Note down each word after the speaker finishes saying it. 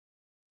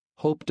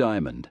Hope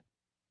Diamond,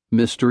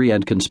 Mystery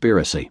and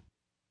Conspiracy.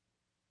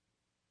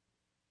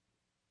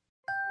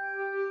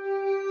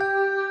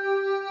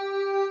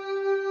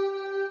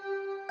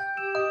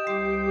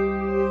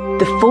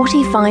 The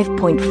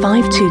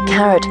 45.52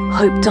 carat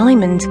Hope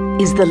Diamond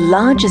is the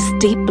largest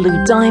deep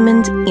blue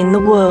diamond in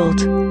the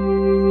world.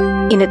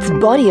 In its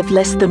body of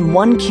less than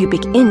 1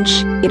 cubic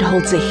inch, it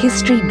holds a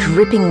history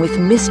dripping with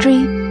mystery,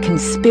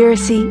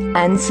 conspiracy,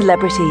 and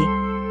celebrity.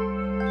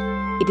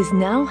 It is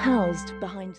now housed behind